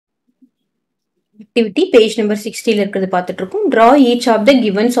Activity page number 60 ல இருக்கிறது பார்த்துட்டு இருக்கோம். Draw each of the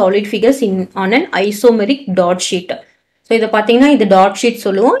given solid figures on an isomeric dot sheet. So இதை பார்த்தீங்கன்னா இது டாட் ஷீட்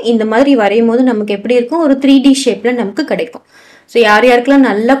சொல்லுவோம். இந்த மாதிரி வரையும் போது நமக்கு எப்படி இருக்கும், ஒரு 3D ஷேப்பில் நமக்கு கிடைக்கும். ஸோ யார் யாருக்கெல்லாம்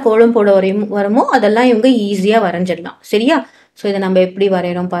நல்லா கோலம் போட வருமோ அதெல்லாம் இவங்க ஈஸியாக வரைஞ்சிடலாம். சரியா? ஸோ இதை நம்ம எப்படி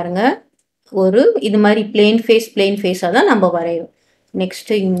வரைகிறோம் பாருங்க. ஒரு இது மாதிரி பிளேன் ஃபேஸாக தான் நம்ம வரைகிறோம்.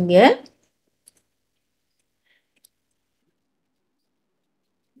 நெக்ஸ்ட் இங்கே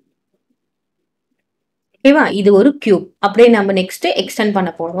ஓகேவா, இது ஒரு கியூப். அப்படியே நம்ம நெக்ஸ்ட் எக்ஸ்டெண்ட் பண்ண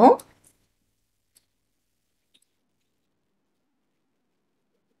போறோம்.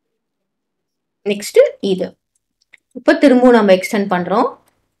 நெக்ஸ்ட் இது இப்போ திரும்பவும் நம்ம எக்ஸ்டெண்ட் பண்றோம்.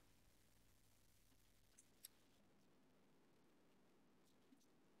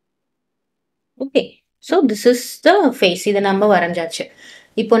 Okay, so this is the face. இதை நம்ம வரைஞ்சாச்சு.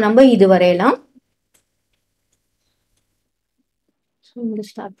 இப்போ நம்ம இது வரையலாம். இங்க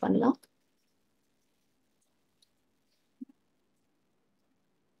ஸ்டார்ட் பண்ணலாம்.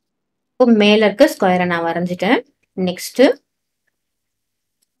 இப்போ மேல இருக்க ஸ்கொயரை நான் வரைஞ்சிட்டேன். Next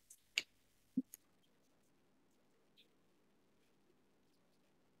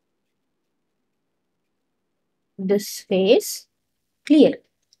this face clear.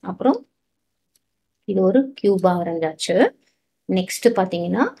 அப்புறம் இது ஒரு கியூபா வரைஞ்சாச்சு. நெக்ஸ்ட்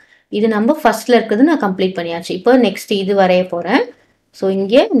பார்த்தீங்கன்னா இது நம்ம ஃபர்ஸ்ட்ல இருக்கிறது நான் கம்ப்ளீட் பண்ணியாச்சு. இப்போ நெக்ஸ்ட் இது வரைய போறேன். ஸோ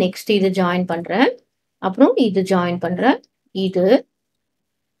இங்கே நெக்ஸ்ட் இது ஜாயின் பண்றேன். அப்புறம் இது ஜாயின் பண்றேன். இது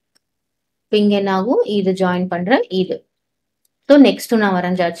இப்போ இங்கே என்ன ஆகும், இது ஜாயின் பண்றேன். இது ஸோ நெக்ஸ்ட்டும் நான்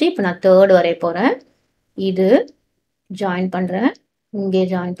வரைஞ்சாச்சு. இப்போ நான் தேர்ட் வரைய போறேன். இது ஜாயின் பண்றேன், இங்கே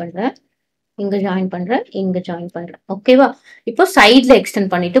ஜாயின் பண்றேன், இங்க ஜாயின் பண்றேன், இங்க ஜாயின் பண்றேன். ஓகேவா? இப்போ சைட்ல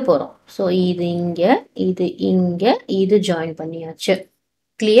எக்ஸ்டெண்ட் பண்ணிட்டு போறோம். ஸோ இது இங்க, இது இங்க, இது ஜாயின் பண்ணியாச்சு.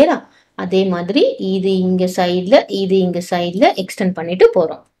 கிளியரா? அதே மாதிரி இது இங்க சைட்ல, இது இங்க சைட்ல எக்ஸ்டெண்ட் பண்ணிட்டு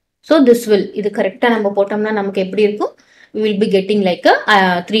போறோம். ஸோ திஸ் வில், இது கரெக்டா நம்ம போட்டோம்னா நமக்கு எப்படி இருக்கும், we will be getting like a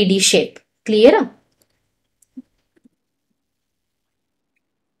 3D shape. கிளியரா?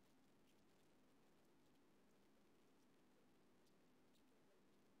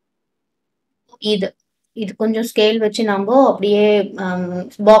 இது இது கொஞ்சம் ஸ்கேல் வச்சு நம்ம அப்படியே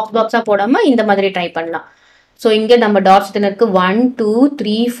பாக்ஸா போடாம இந்த மாதிரி ட்ரை பண்ணலாம். ஸோ இங்கே நம்ம டாட்ஸ் எத்தனை இருக்கு, 1 2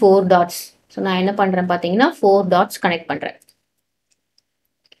 3 4 டாட்ஸ். ஸோ நான் என்ன பண்றேன் பார்த்தீங்கன்னா 4 டாட்ஸ் கனெக்ட் பண்றேன்.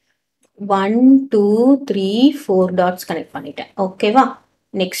 1 2 3 4 டாட்ஸ் கனெக்ட் பண்ணிட்டேன். ஓகேவா?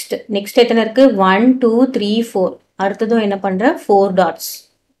 நெக்ஸ்ட் எத்தனை இருக்கு, 1 2 3 4. அடுத்ததும் என்ன பண்றேன், 4 டாட்ஸ்.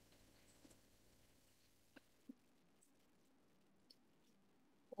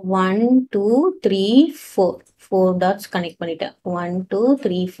 1 2 3 4 4 டாட்ஸ் கனெக்ட் பண்ணிட்டேன். 1 2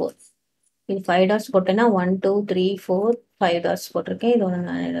 3 4. இது 5 டாட்ஸ் போட்டேன்னா 1 2 3 4 5 டாட்ஸ் போட்டிருக்கேன். இது ஒன்று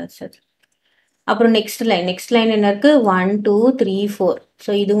 9 டாட்ஸ். அப்புறம் நெக்ஸ்ட் லைன் என்ன இருக்கு, 1 2 3 4.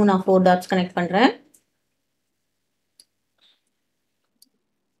 ஸோ இதுவும் நான் 4 டாட்ஸ் கனெக்ட் பண்றேன்.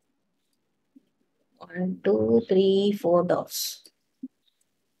 1 2 3 4 டாட்ஸ்.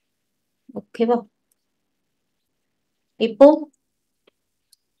 ஓகேவா? இப்போ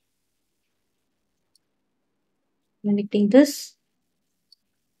connecting this,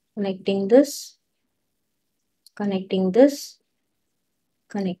 connecting this, connecting this,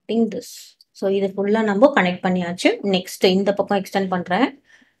 connecting this. So இது ஃபுல்லாக நம்ம கனெக்ட் பண்ணியாச்சு. நெக்ஸ்ட் இந்த பக்கம் எக்ஸ்டெண்ட் பண்ணுறேன்.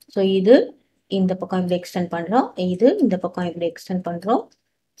 ஸோ இது இந்த பக்கம் இப்படி எக்ஸ்டெண்ட் பண்ணுறோம், இது இந்த பக்கம் இப்படி எக்ஸ்டெண்ட் பண்ணுறோம்.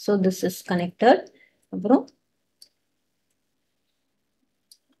 So this is connected. அப்புறம்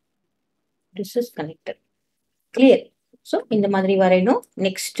this is connected. Clear? So இந்த மாதிரி வரையணும்.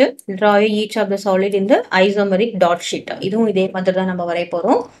 Next draw each of the solid in the isomeric dot sheet. இதுவும் இதே மாதிரி தான் நம்ம வரைய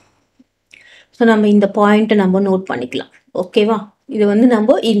போகிறோம். ஸோ நம்ம இந்த பாயிண்ட்டை நம்ம நோட் பண்ணிக்கலாம். ஓகேவா? இது வந்து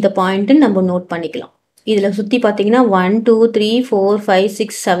நம்ம இந்த பாயிண்ட்டு நம்ம நோட் பண்ணிக்கலாம். இதில் சுற்றி பார்த்தீங்கன்னா 1 2 3 4 5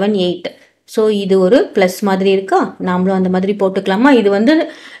 6 7 8. ஸோ இது ஒரு ப்ளஸ் மாதிரி இருக்கா, நாமளும் அந்த மாதிரி போட்டுக்கலாமா? இது வந்து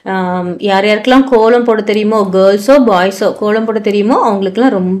யார் யாருக்கெல்லாம் கோலம் போட தெரியுமோ, கேர்ள்ஸோ பாய்ஸோ கோலம் போட தெரியுமோ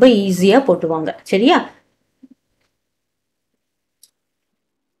அவங்களுக்குலாம் ரொம்ப ஈஸியாக போட்டுவாங்க. சரியா?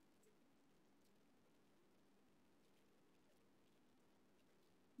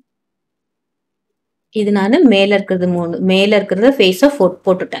 இது நான் மேலே இருக்கிறது 3, மேலே இருக்கிறத ஃபேஸை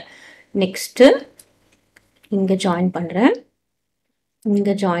போட்டுட்டேன். நெக்ஸ்ட்டு இங்கே ஜாயின் பண்ணுறேன்,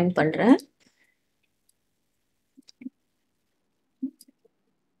 இங்கே ஜாயின் பண்ணுறேன்.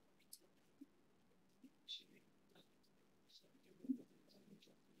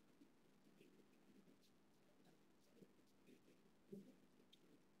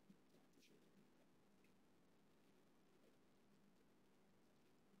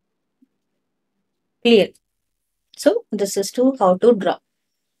 Clear? So this is to how to draw.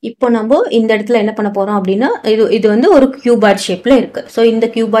 இப்போ நம்ம இந்த இடத்துல என்ன பண்ண போறோம் அப்படின்னா இது வந்து ஒரு கியூபாய்ட் ஷேப்ல இருக்கு. ஸோ இந்த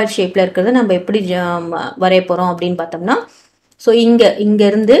கியூபாய்ட் ஷேப்ல இருக்கிறத நம்ம எப்படி வரைய போறோம் அப்படின்னு பார்த்தோம்னா, ஸோ இங்க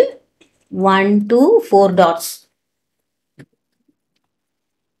இருந்து 1 2 4 டாட்ஸ்.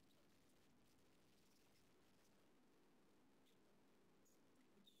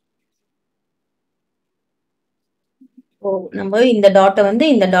 ஓ, நம்ம இந்த டாட்டை வந்து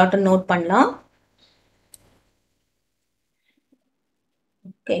இந்த டாட்டை நோட் பண்ணலாம்.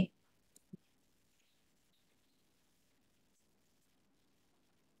 ஓகே,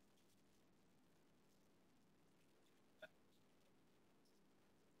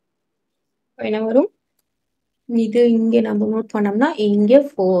 என்ன வரும்? இது இங்க நம்ம நோட் பண்ணோம்னா இங்க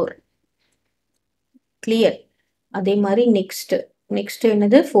 4. கிளியர். அதே மாதிரி நெக்ஸ்ட்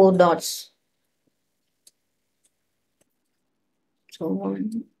என்னது 4 டாட்ஸ். So 1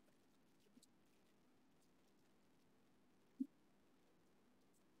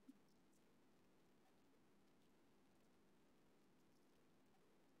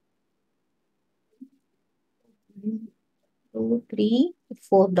 2 3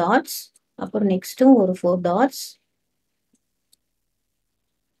 4 dots. அப்புறம் நெக்ஸ்ட்டும் ஒரு 4 டாட்ஸ்.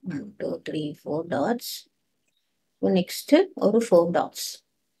 1 2 3 4 டாட்ஸ். நெக்ஸ்ட் ஒரு 4 டாட்ஸ்.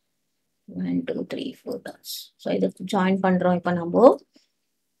 1 2 3 4 டாட்ஸ். ஸோ இதை ஜாயின் பண்றோம் இப்போ நம்ம.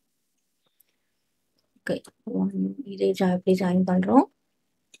 ஓகே, இதை எப்படி ஜாயின் பண்றோம்?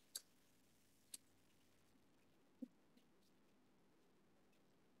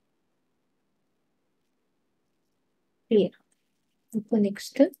 கிளியர். இப்போ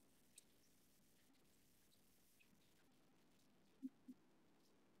நெக்ஸ்ட்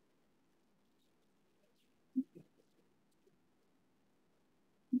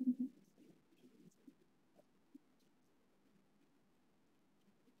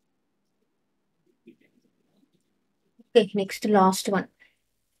ஓகே, நெக்ஸ்ட் லாஸ்ட்டும்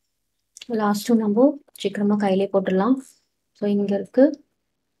நம்ம சீக்கிரமா கையிலே போட்டுடலாம். ஸோ இங்க இருக்கு,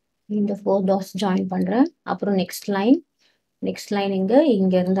 இந்த 4 டாட்ஸ் ஜாயின் பண்றேன். அப்புறம் நெக்ஸ்ட் லைன்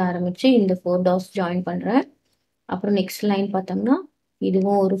இங்க இருந்து ஆரம்பிச்சு இந்த 4 டாட்ஸ் ஜாயின் பண்றேன். அப்புறம் நெக்ஸ்ட் லைன் பார்த்தோம்னா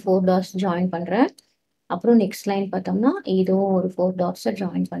இதுவும் ஒரு 4 டாட்ஸ் ஜாயின் பண்றேன். அப்புறம் நெக்ஸ்ட் லைன் பார்த்தோம்னா இதுவும் ஒரு 4 டாட்ஸை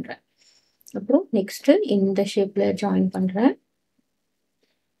ஜாயின் பண்றேன். அப்புறம் நெக்ஸ்ட் இந்த ஷேப்ல ஜாயின் பண்றேன்.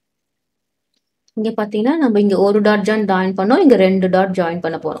 இங்க பாத்தீங்கன்னா நம்ம இங்க ஒரு டாட் ஜாயின் பண்ணோம், இங்க 2 டாட் ஜாயின்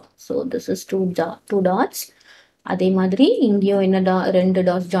பண்ண போறோம். So this is 2 dots. அதே மாதிரி இங்கேயும் என்ன 2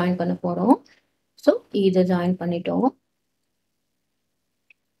 டாட்ஸ் ஜாயின் பண்ண போறோம். ஸோ இதை ஜாயின் பண்ணிட்டோம்.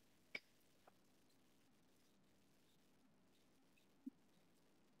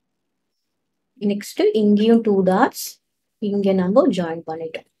 நெக்ஸ்ட் இங்கேயும் 2 டாட்ஸ் இங்க நம்ம ஜாயின்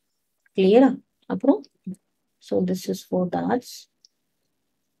பண்ணிட்டோம். கிளியரா? அப்புறம் so this is 4 dots.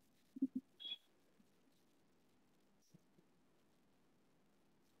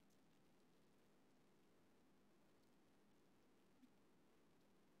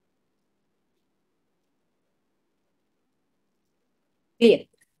 Clear.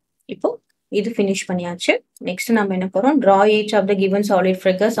 இப்போ இது ஃபினிஷ் பண்ணியாச்சு. நெக்ஸ்ட் நம்ம என்ன போறோம்? Draw each of the given solid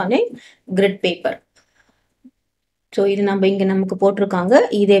figures on a grid paper. So இது நம்ம இங்க நமக்கு போட்டிருக்காங்க.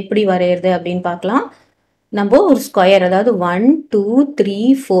 இது எப்படி வரையறது அப்படின்னு பார்க்கலாம். நம்ம ஒரு ஸ்கொயர், அதாவது 1 2 3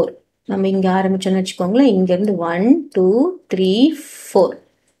 4 நம்ம இங்க ஆரம்பிச்சோம்னு வச்சுக்கோங்களேன். இங்க இருந்து 1 2 3 4.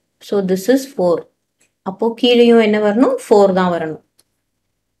 So this is 4. அப்போ கீழேயும் என்ன வரணும்? 4 தான் வரணும்.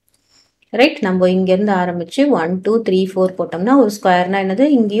 ரைட். நம்ம இங்க இருந்து ஆரம்பிச்சு 1 2 3 4 போட்டோம்னா ஒரு ஸ்கொயர்னா என்னது?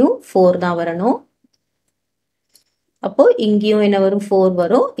 இங்கேயும் 4 தான் வரணும். அப்போ இங்கேயும் என்ன வரும்? 4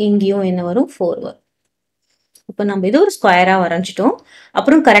 வரும். இங்கேயும் என்ன வரும்? 4 வரும். இப்போ நம்ம இது ஒரு ஸ்கொயரா வரைஞ்சிட்டோம்.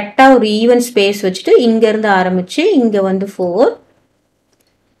 அப்புறம் கரெக்டா ஒரு ஈவன் ஸ்பேஸ் வச்சுட்டு இங்க இருந்து ஆரம்பிச்சு இங்க வந்து 4.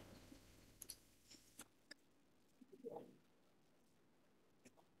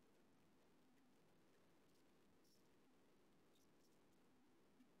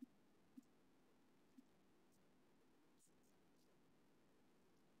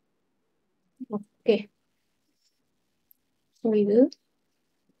 ஓகே, ஸோ இது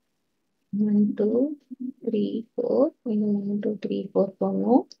 1 2 3 4 இது 1 2 3 4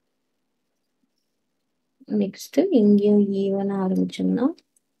 போடணும். நெக்ஸ்ட் இங்கேயும் ஈவனா ஆரம்பிச்சோம்னா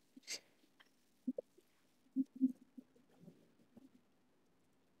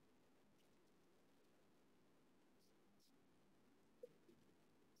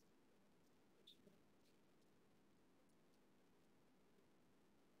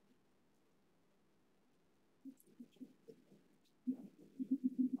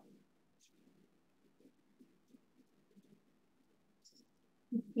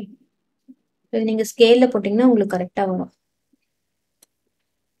இது நீங்க ஸ்கேல்ல போட்டீங்கன்னா உங்களுக்கு கரெக்டா வரும்.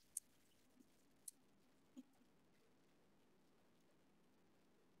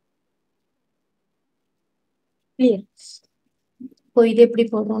 கிளியர். இப்போ இது எப்படி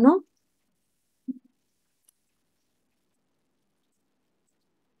போடுறோம்னா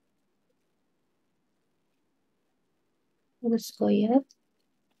ஒரு ஸ்கொயர்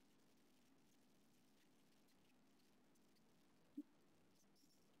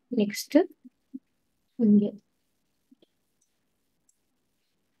நெக்ஸ்ட் இங்க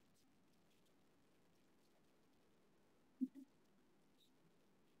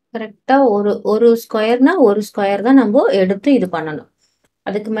கரெக்டா ஒரு ஒரு ஸ்கொயர்னா ஒரு ஸ்கொயர் தான் நம்ம எடுத்து இது பண்ணணும்.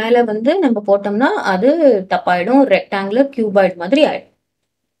 அதுக்கு மேல வந்து நம்ம போட்டோம்னா அது தப்பாயிடும். ரெக்டாங்குலர் கியூபாய்டு மாதிரி ஆயிடும்.